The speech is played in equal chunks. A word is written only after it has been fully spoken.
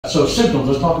So symptoms,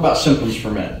 let's talk about symptoms for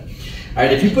a minute. All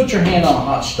right, if you put your hand on a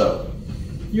hot stove,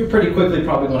 you're pretty quickly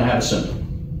probably going to have a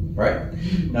symptom, right?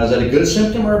 Now, is that a good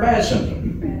symptom or a bad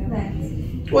symptom?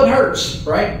 Bad. Well, it hurts,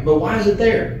 right? But why is it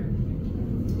there?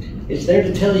 It's there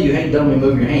to tell you, hey, don't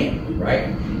move your hand,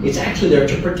 right? It's actually there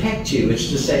to protect you. It's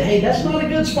to say, hey, that's not a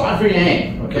good spot for your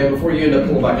hand, okay, before you end up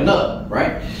pulling back a nut,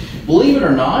 right? Believe it or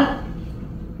not,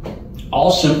 all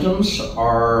symptoms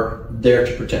are there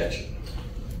to protect you.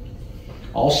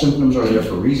 All symptoms are there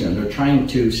for a reason. They're trying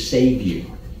to save you,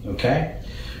 okay?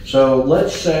 So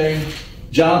let's say,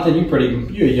 Jonathan,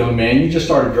 you're a young man. You just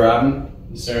started driving.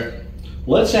 Yes, sir.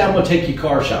 Let's say I'm going to take you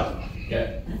car shopping.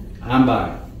 Okay. I'm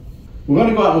buying. We're going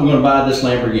to go out and we're going to buy this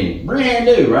Lamborghini. Brand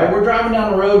new, right? We're driving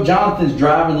down the road. Jonathan's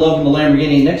driving, loving the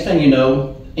Lamborghini. Next thing you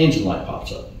know, engine light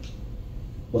pops up.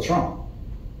 What's wrong?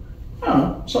 I don't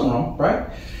know. Something wrong, right?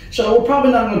 So we're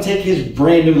probably not going to take his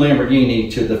brand new Lamborghini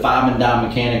to the 5 and dime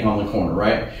mechanic on the corner,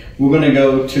 right? We're going to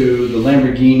go to the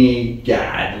Lamborghini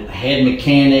guy, the head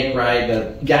mechanic, right?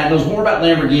 The guy knows more about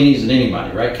Lamborghinis than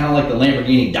anybody, right? Kind of like the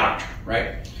Lamborghini doctor,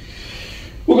 right?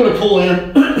 We're going to pull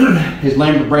in his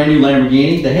brand new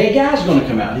Lamborghini. The head guy's going to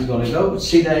come out. He's going to go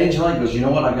see that engine light. Goes, you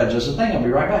know what? I've got just a thing. I'll be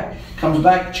right back. Comes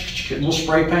back, a little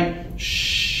spray paint.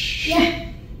 Shh.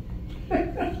 Yeah.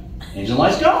 Engine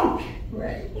light's gone.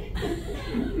 Right.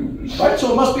 Right,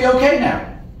 so it must be okay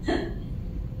now.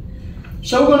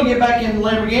 So we're going to get back in the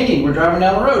Lamborghini. We're driving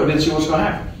down the road and see what's going to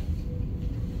happen.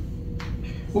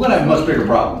 We're going to have a much bigger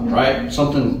problem, right?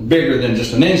 Something bigger than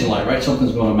just an engine light, right?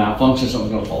 Something's going to malfunction,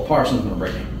 something's going to fall apart, something's going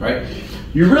to break down, right?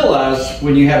 You realize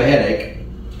when you have a headache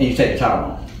and you take a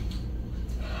Tylenol,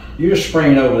 you're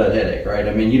spraying over that headache, right?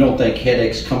 I mean, you don't think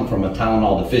headaches come from a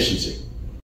Tylenol deficiency.